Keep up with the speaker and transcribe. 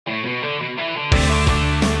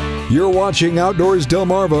You're watching Outdoors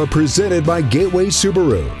Delmarva, presented by Gateway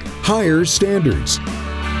Subaru. Higher standards.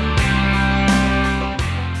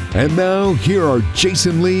 And now, here are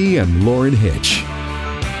Jason Lee and Lauren Hitch.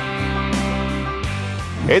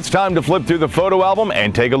 It's time to flip through the photo album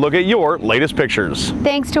and take a look at your latest pictures.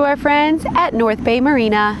 Thanks to our friends at North Bay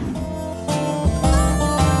Marina.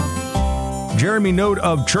 Jeremy Note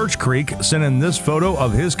of Church Creek sent in this photo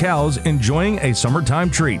of his cows enjoying a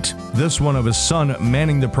summertime treat. This one of his son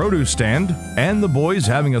manning the produce stand, and the boys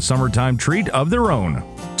having a summertime treat of their own.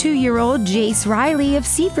 2-year-old Jace Riley of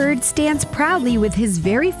Seaford stands proudly with his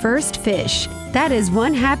very first fish. That is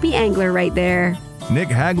one happy angler right there. Nick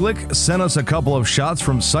Haglick sent us a couple of shots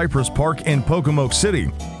from Cypress Park in Pocomoke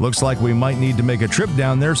City. Looks like we might need to make a trip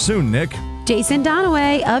down there soon, Nick. Jason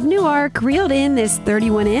Donaway of Newark reeled in this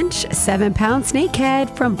 31-inch, 7-pound snakehead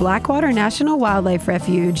from Blackwater National Wildlife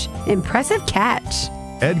Refuge. Impressive catch.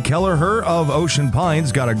 Ed Kelleher of Ocean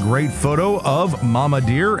Pines got a great photo of Mama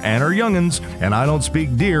Deer and her young'uns. And I don't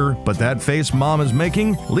speak deer, but that face Mom is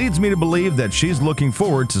making leads me to believe that she's looking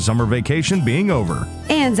forward to summer vacation being over.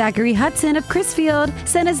 And Zachary Hudson of Crisfield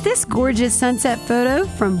sent us this gorgeous sunset photo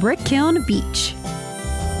from Brick Kiln Beach.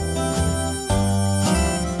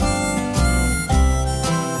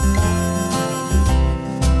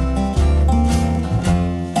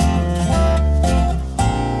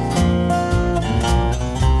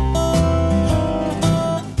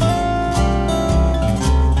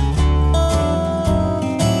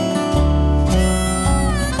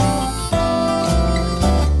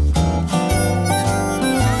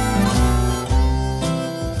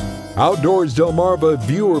 Outdoors Delmarva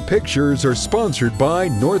viewer pictures are sponsored by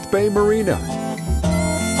North Bay Marina.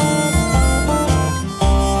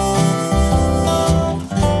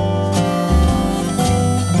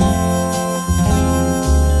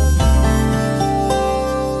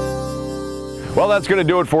 Well, that's going to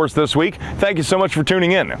do it for us this week. Thank you so much for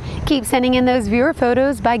tuning in. Keep sending in those viewer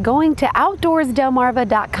photos by going to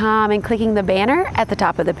outdoorsdelmarva.com and clicking the banner at the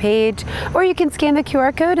top of the page, or you can scan the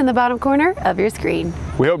QR code in the bottom corner of your screen.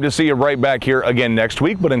 We hope to see you right back here again next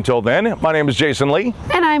week, but until then, my name is Jason Lee.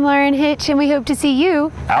 And I'm Lauren Hitch, and we hope to see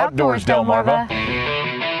you Outdoors Delmarva.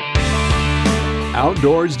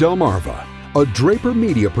 Outdoors Delmarva, a Draper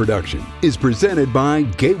Media production, is presented by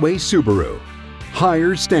Gateway Subaru.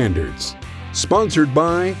 Higher standards. Sponsored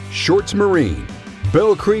by Shorts Marine,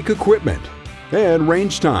 Bell Creek Equipment, and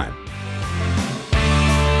Range Time.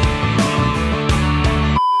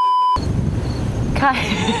 Kai,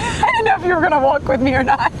 I didn't know if you were going to walk with me or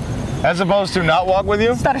not. As opposed to not walk with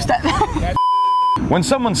you? Stutter step. When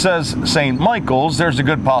someone says St. Michael's, there's a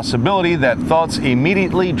good possibility that thoughts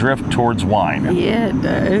immediately drift towards wine. Yeah, it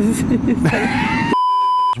does.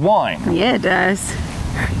 Wine. Yeah, it does.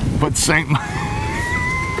 But St.